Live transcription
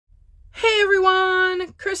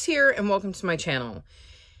Chris here, and welcome to my channel.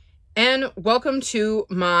 And welcome to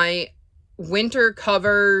my winter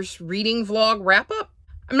covers reading vlog wrap-up.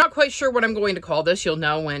 I'm not quite sure what I'm going to call this. You'll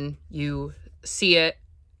know when you see it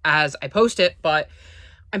as I post it, but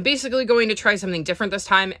I'm basically going to try something different this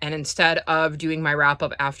time, and instead of doing my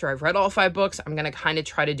wrap-up after I've read all 5 books, I'm going to kind of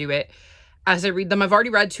try to do it as I read them. I've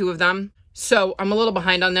already read 2 of them, so I'm a little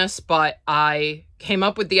behind on this, but I came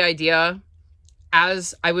up with the idea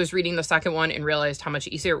as I was reading the second one and realized how much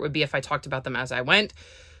easier it would be if I talked about them as I went.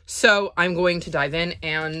 So I'm going to dive in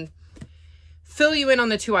and fill you in on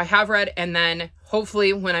the 2 I have read, and then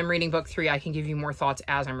hopefully when I'm reading book 3, I can give you more thoughts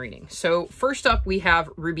as I'm reading. So first up, we have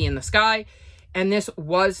Ruby in the Sky, and this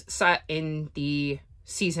was set in the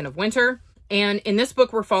season of winter. And in this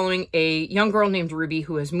book, we're following a young girl named Ruby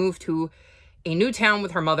who has moved to a new town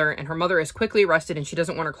with her mother, and her mother is quickly arrested, and she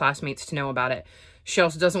doesn't want her classmates to know about it. She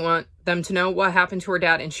also doesn't want them to know what happened to her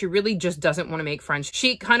dad, and she really just doesn't want to make friends.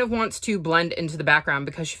 She kind of wants to blend into the background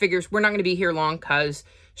because she figures we're not going to be here long because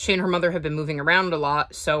she and her mother have been moving around a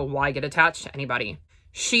lot, so why get attached to anybody?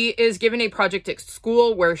 She is given a project at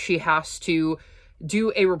school where she has to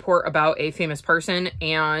do a report about a famous person,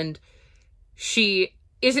 and she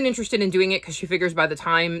isn't interested in doing it because she figures by the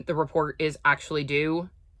time the report is actually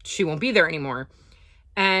due, she won't be there anymore.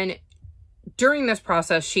 And during this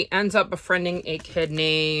process, she ends up befriending a kid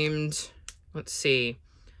named, let's see,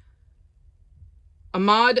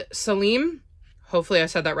 Ahmad Salim. Hopefully I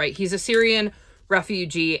said that right. He's a Syrian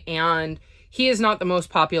refugee, and he is not the most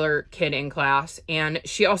popular kid in class. And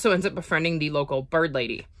she also ends up befriending the local bird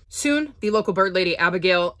lady. Soon, the local bird lady,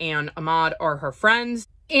 Abigail, and Ahmad are her friends.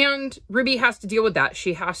 And Ruby has to deal with that.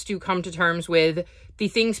 She has to come to terms with the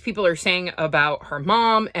things people are saying about her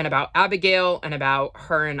mom and about Abigail and about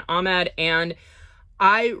her and Ahmed. And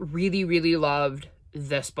I really, really loved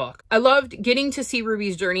this book. I loved getting to see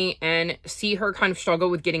Ruby's journey and see her kind of struggle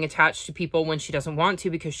with getting attached to people when she doesn't want to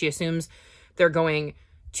because she assumes they're going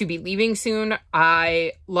to be leaving soon.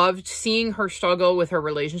 I loved seeing her struggle with her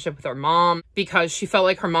relationship with her mom because she felt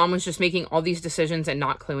like her mom was just making all these decisions and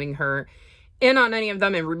not cluing her in on any of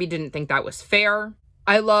them, and Ruby didn't think that was fair.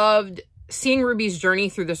 I loved seeing Ruby's journey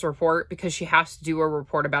through this report because she has to do a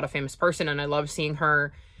report about a famous person, and I love seeing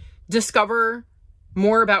her discover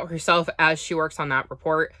more about herself as she works on that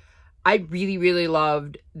report. I really, really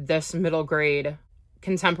loved this middle grade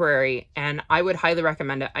contemporary, and I would highly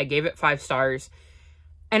recommend it. I gave it 5 stars,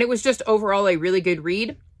 and it was just overall a really good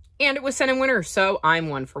read. And it was set in winter, so I'm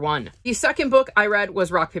 1 for 1. The second book I read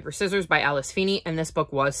was Rock, Paper, Scissors by Alice Feeney, and this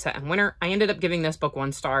book was set in winter. I ended up giving this book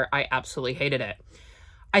 1 star. I absolutely hated it.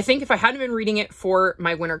 I think if I hadn't been reading it for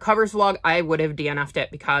my winter covers vlog, I would have DNF'd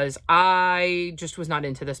it because I just was not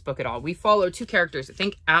into this book at all. We follow 2 characters, I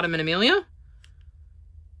think Adam and Amelia?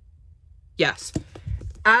 Yes,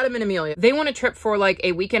 Adam and Amelia. They want a trip for like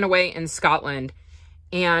a weekend away in Scotland,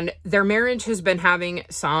 and their marriage has been having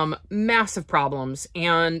some massive problems,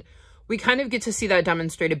 and we kind of get to see that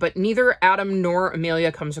demonstrated, but neither Adam nor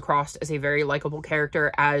Amelia comes across as a very likable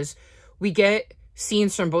character as we get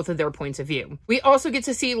scenes from both of their points of view. We also get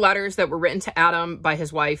to see letters that were written to Adam by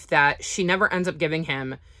his wife that she never ends up giving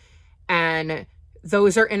him, and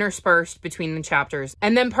those are interspersed between the chapters.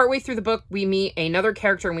 And then partway through the book, we meet another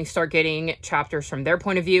character and we start getting chapters from their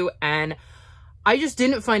point of view, and I just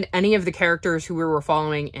didn't find any of the characters who we were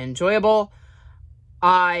following enjoyable.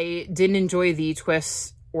 I didn't enjoy the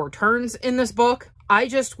twists or turns in this book. I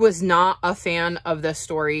just was not a fan of this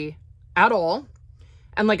story at all.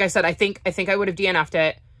 And like I said, I think I would have DNF'd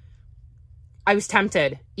it. I was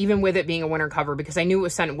tempted, even with it being a winter cover, because I knew it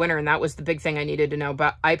was set in winter and that was the big thing I needed to know,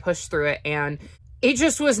 but I pushed through it and it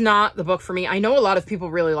just was not the book for me. I know a lot of people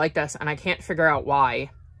really like this and I can't figure out why,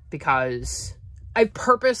 because I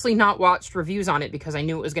purposely not watched reviews on it because I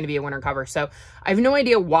knew it was going to be a winter cover. So I have no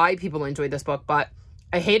idea why people enjoyed this book, but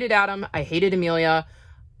I hated Adam. I hated Amelia.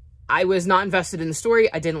 I was not invested in the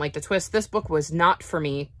story. I didn't like the twist. This book was not for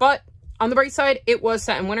me, but on the bright side, it was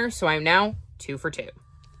set in winter, so I'm now 2 for 2.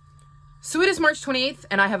 So it is March 28th,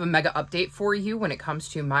 and I have a mega update for you when it comes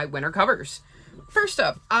to my winter covers. First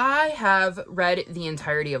up, I have read the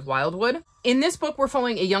entirety of Wildwood. In this book, we're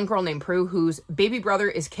following a young girl named Prue whose baby brother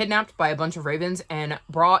is kidnapped by a bunch of ravens and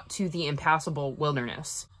brought to the impassable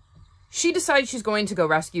wilderness. She decides she's going to go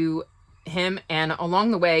rescue him, and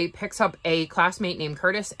along the way picks up a classmate named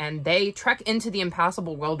Curtis, and they trek into the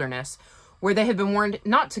impassable wilderness where they have been warned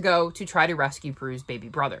not to go to try to rescue Prue's baby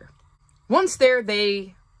brother. Once there,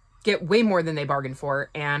 they get way more than they bargained for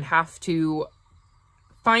and have to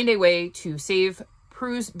find a way to save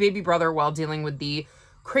Prue's baby brother while dealing with the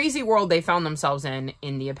crazy world they found themselves in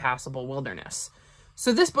the impassable wilderness.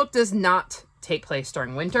 So this book does not take place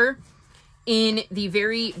during winter. In the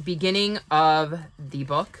very beginning of the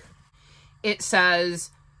book, it says,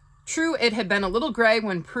 "True, it had been a little gray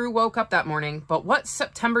when Prue woke up that morning, but what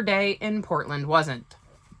September day in Portland wasn't?"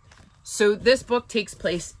 So this book takes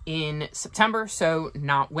place in September, so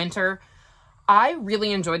not winter. I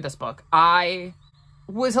really enjoyed this book. I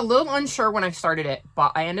was a little unsure when I started it,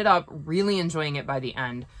 but I ended up really enjoying it by the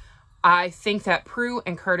end. I think that Prue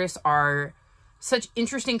and Curtis are such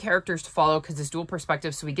interesting characters to follow because it's dual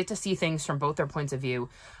perspective, so we get to see things from both their points of view.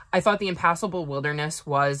 I thought the Impassable Wilderness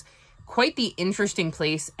was quite the interesting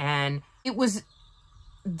place, and it was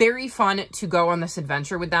very fun to go on this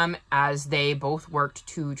adventure with them as they both worked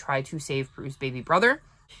to try to save Prue's baby brother.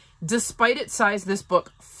 Despite its size, this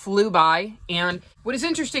book flew by, and what is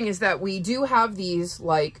interesting is that we do have these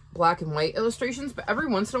like black and white illustrations, but every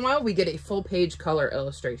once in a while we get a full page color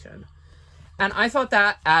illustration. And I thought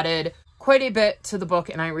that added quite a bit to the book,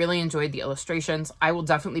 and I really enjoyed the illustrations. I will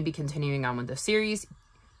definitely be continuing on with this series,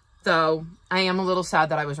 though I am a little sad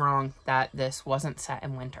that I was wrong that this wasn't set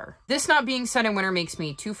in winter. This not being set in winter makes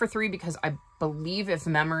me 2 for 3 because I believe, if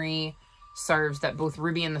memory serves, that both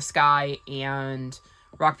Ruby in the Sky and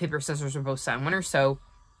Rock, Paper, Scissors are both set in winter, so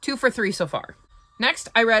 2 for 3 so far. Next,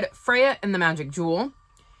 I read Freya and the Magic Jewel,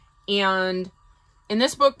 and in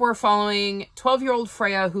this book, we're following 12-year-old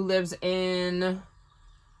Freya who lives in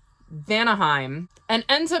Vanaheim and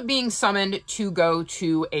ends up being summoned to go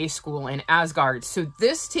to a school in Asgard. So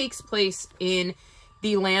this takes place in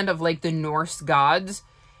the land of like the Norse gods,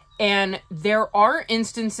 and there are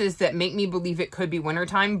instances that make me believe it could be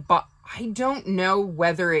wintertime, but I don't know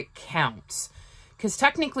whether it counts because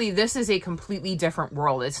technically this is a completely different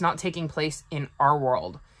world. It's not taking place in our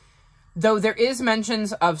world, though there is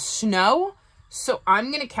mentions of snow. So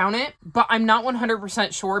I'm going to count it, but I'm not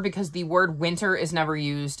 100% sure because the word winter is never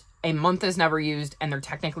used, a month is never used, and they're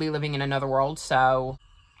technically living in another world. So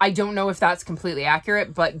I don't know if that's completely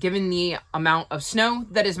accurate, but given the amount of snow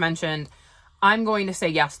that is mentioned, I'm going to say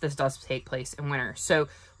yes, this does take place in winter. So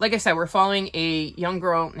like I said, we're following a young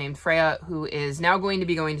girl named Freya who is now going to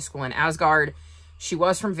be going to school in Asgard. She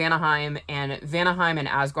was from Vanaheim, and Vanaheim and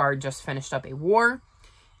Asgard just finished up a war.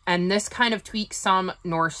 And this kind of tweaks some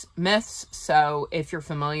Norse myths, so if you're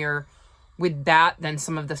familiar with that, then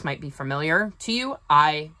some of this might be familiar to you.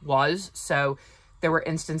 I was, so there were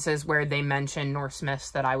instances where they mentioned Norse myths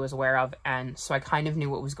that I was aware of, and so I kind of knew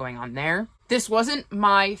what was going on there. This wasn't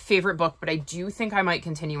my favorite book, but I do think I might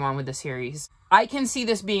continue on with the series. I can see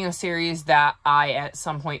this being a series that I, at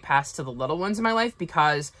some point, pass to the little ones in my life,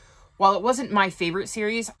 because while it wasn't my favorite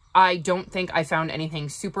series, I don't think I found anything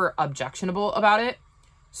super objectionable about it.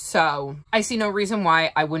 So I see no reason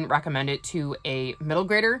why I wouldn't recommend it to a middle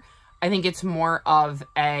grader. I think it's more of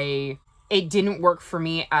it didn't work for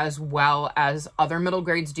me as well as other middle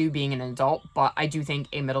grades do being an adult, but I do think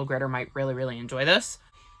a middle grader might really, really enjoy this.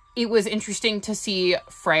 It was interesting to see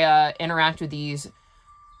Freya interact with these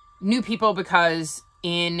new people because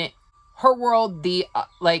in her world,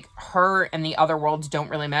 her and the other worlds don't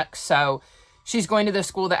really mix. So she's going to the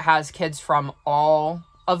school that has kids from all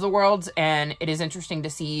of the worlds, and it is interesting to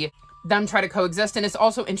see them try to coexist, and it's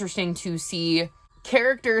also interesting to see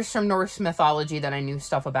characters from Norse mythology that I knew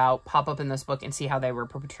stuff about pop up in this book and see how they were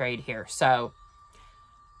portrayed here. So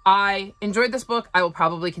I enjoyed this book. I will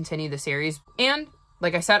probably continue the series, and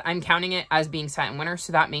like I said, I'm counting it as being set in winter,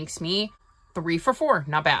 so that makes me 3 for 4.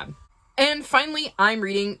 Not bad. And finally, I'm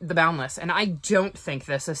reading The Boundless, and I don't think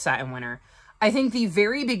this is set in winter. I think the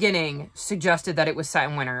very beginning suggested that it was set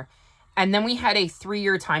in winter, and then we had a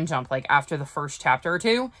 3-year time jump, like after the first chapter or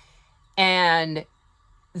two. And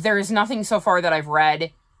there is nothing so far that I've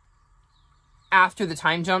read after the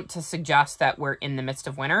time jump to suggest that we're in the midst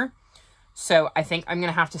of winter. So I think I'm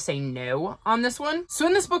going to have to say no on this one. So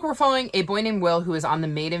in this book, we're following a boy named Will who is on the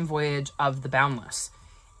maiden voyage of the Boundless.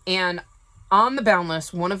 And on the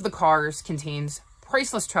Boundless, one of the cars contains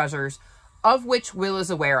priceless treasures, of which Will is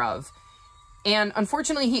aware of. And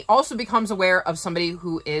unfortunately, he also becomes aware of somebody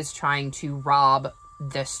who is trying to rob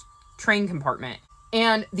this train compartment.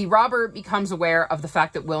 And the robber becomes aware of the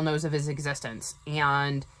fact that Will knows of his existence.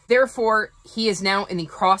 And therefore, he is now in the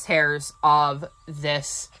crosshairs of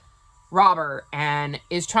this robber and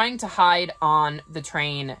is trying to hide on the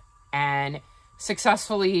train and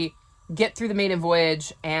successfully get through the maiden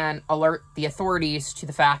voyage and alert the authorities to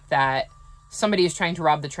the fact that somebody is trying to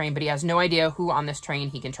rob the train, but he has no idea who on this train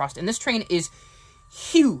he can trust. And this train is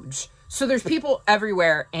huge. So there's people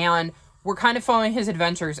everywhere, and we're kind of following his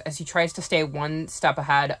adventures as he tries to stay one step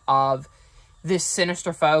ahead of this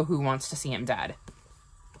sinister foe who wants to see him dead.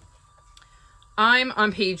 I'm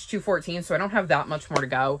on page 214, so I don't have that much more to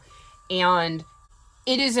go. And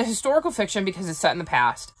It is a historical fiction because it's set in the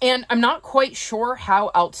past, and I'm not quite sure how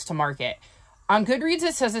else to mark it. On Goodreads,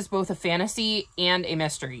 it says it's both a fantasy and a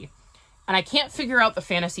mystery, and I can't figure out the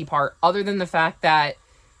fantasy part other than the fact that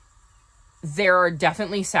there are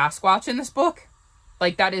definitely Sasquatch in this book.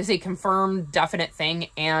 Like, that is a confirmed, definite thing,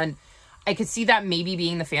 and I could see that maybe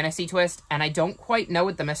being the fantasy twist, and I don't quite know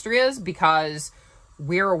what the mystery is because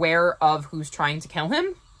we're aware of who's trying to kill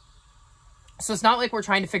him. So it's not like we're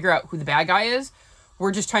trying to figure out who the bad guy is.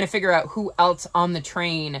 We're just trying to figure out who else on the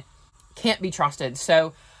train can't be trusted.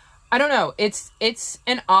 So, I don't know. It's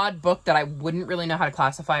an odd book that I wouldn't really know how to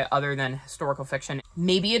classify other than historical fiction.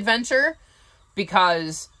 Maybe adventure,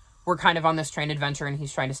 because we're kind of on this train adventure and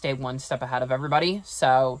he's trying to stay one step ahead of everybody.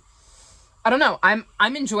 So, I don't know.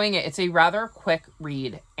 I'm enjoying it. It's a rather quick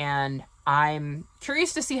read, and I'm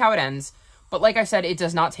curious to see how it ends. But like I said, it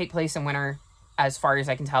does not take place in winter, as far as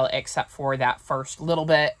I can tell, except for that first little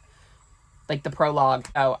bit, like the prologue.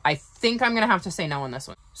 Oh, I think I'm going to have to say no on this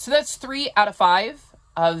one. So that's 3 out of 5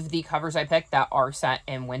 of the covers I picked that are set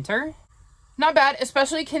in winter. Not bad,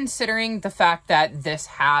 especially considering the fact that this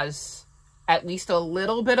has at least a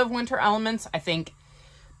little bit of winter elements. I think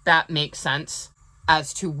that makes sense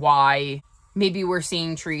as to why maybe we're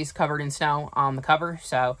seeing trees covered in snow on the cover.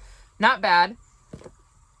 So, not bad.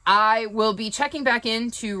 I will be checking back in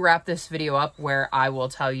to wrap this video up, where I will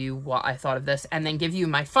tell you what I thought of this and then give you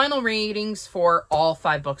my final ratings for all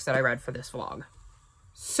 5 books that I read for this vlog.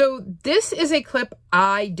 So this is a clip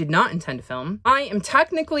I did not intend to film. I am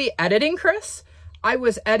technically editing Chris. I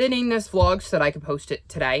was editing this vlog so that I could post it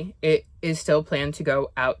today. It is still planned to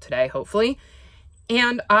go out today, hopefully.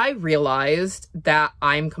 And I realized that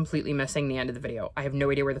I'm completely missing the end of the video. I have no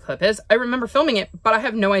idea where the clip is. I remember filming it, but I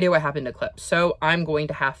have no idea what happened to clip. So I'm going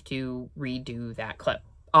to have to redo that clip,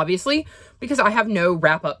 obviously, because I have no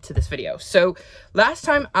wrap up to this video. So last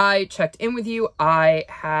time I checked in with you, I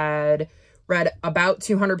had read about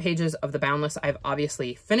 200 pages of The Boundless. I've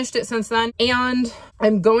obviously finished it since then. And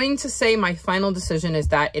I'm going to say my final decision is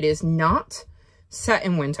that it is not set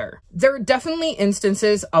in winter. There are definitely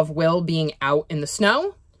instances of Will being out in the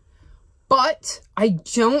snow, but I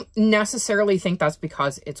don't necessarily think that's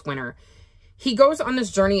because it's winter. He goes on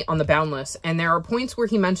this journey on The Boundless, and there are points where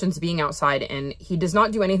he mentions being outside, and he does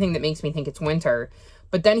not do anything that makes me think it's winter.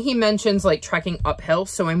 But then he mentions, like, trekking uphill,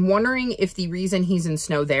 so I'm wondering if the reason he's in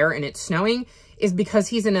snow there and it's snowing is because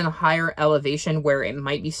he's in a higher elevation where it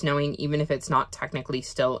might be snowing, even if it's not technically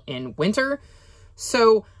still in winter.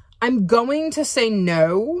 So I'm going to say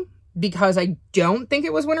no, because I don't think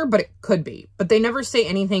it was winter, but it could be. But they never say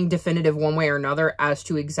anything definitive one way or another as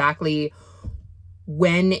to exactly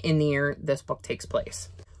when in the year this book takes place.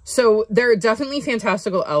 So there are definitely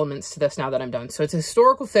fantastical elements to this now that I'm done. So it's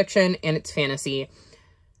historical fiction and it's fantasy.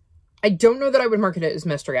 I don't know that I would market it as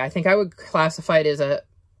mystery. I think I would classify it as a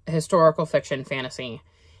historical fiction fantasy,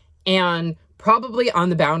 and probably on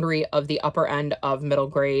the boundary of the upper end of middle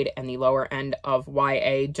grade and the lower end of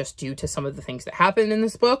YA, just due to some of the things that happen in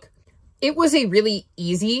this book. It was a really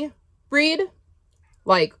easy read.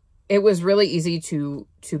 Like, it was really easy to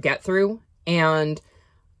get through, and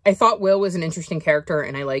I thought Will was an interesting character,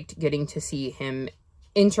 and I liked getting to see him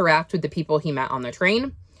interact with the people he met on the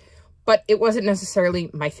train. But it wasn't necessarily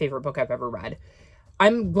my favorite book I've ever read.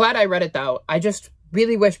 I'm glad I read it, though. I just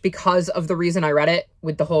really wish, because of the reason I read it,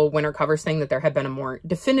 with the whole winter covers thing, that there had been a more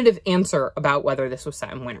definitive answer about whether this was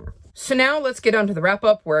set in winter. So now let's get on to the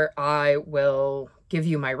wrap-up, where I will give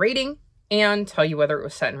you my rating and tell you whether it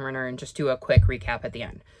was set in winter and just do a quick recap at the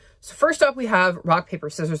end. So first up, we have Rock, Paper,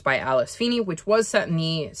 Scissors by Alice Feeney, which was set in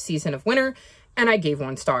the season of winter, and I gave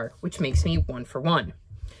 1 star, which makes me 1 for 1.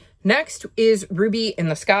 Next is Ruby in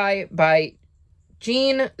the Sky by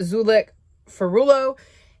Jean Zulik Ferrulo,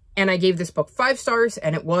 and I gave this book 5 stars,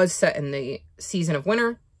 and it was set in the season of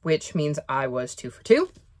winter, which means I was 2 for 2.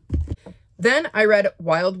 Then I read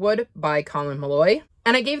Wildwood by Colin Meloy,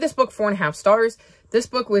 and I gave this book 4.5 stars. This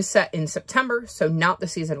book was set in September, so not the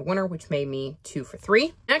season of winter, which made me 2 for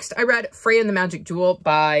 3. Next, I read Freya and the Magic Jewel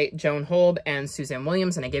by Joan Holb and Suzanne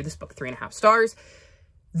Williams, and I gave this book 3.5 stars.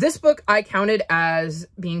 This book I counted as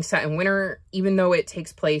being set in winter, even though it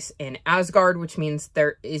takes place in Asgard, which means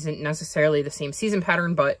there isn't necessarily the same season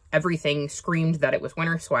pattern, but everything screamed that it was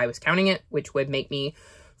winter, so I was counting it, which would make me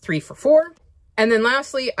 3 for 4. And then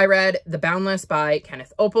lastly, I read The Boundless by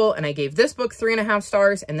Kenneth Opel, and I gave this book 3.5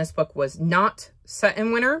 stars, and this book was not set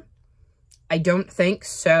in winter. I don't think,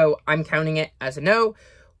 so I'm counting it as a no,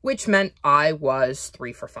 which meant I was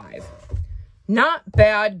 3 for 5. Not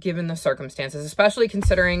bad given the circumstances, especially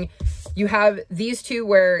considering you have these two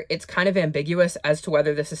where it's kind of ambiguous as to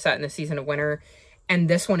whether this is set in the season of winter, And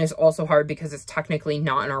this one is also hard because it's technically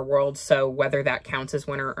not in our world. So whether that counts as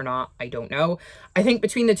winter or not, I don't know. I think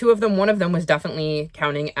between the two of them, one of them was definitely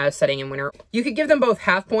counting as setting in winter. You could give them both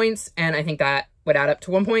half points, and I think that would add up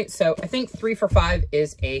to 1 point. So I think 3 for 5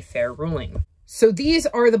 is a fair ruling. So these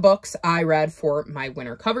are the books I read for my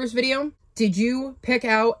winter covers video. Did you pick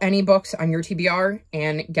out any books on your TBR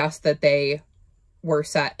and guess that they were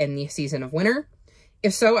set in the season of winter?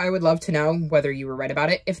 If so, I would love to know whether you were right about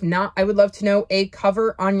it. If not, I would love to know a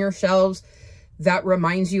cover on your shelves that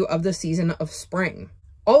reminds you of the season of spring.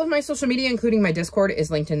 All of my social media, including my Discord, is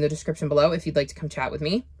linked in the description below if you'd like to come chat with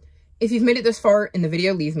me. If you've made it this far in the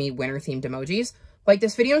video, leave me winter-themed emojis. Like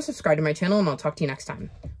this video and subscribe to my channel, and I'll talk to you next time.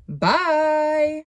 Bye!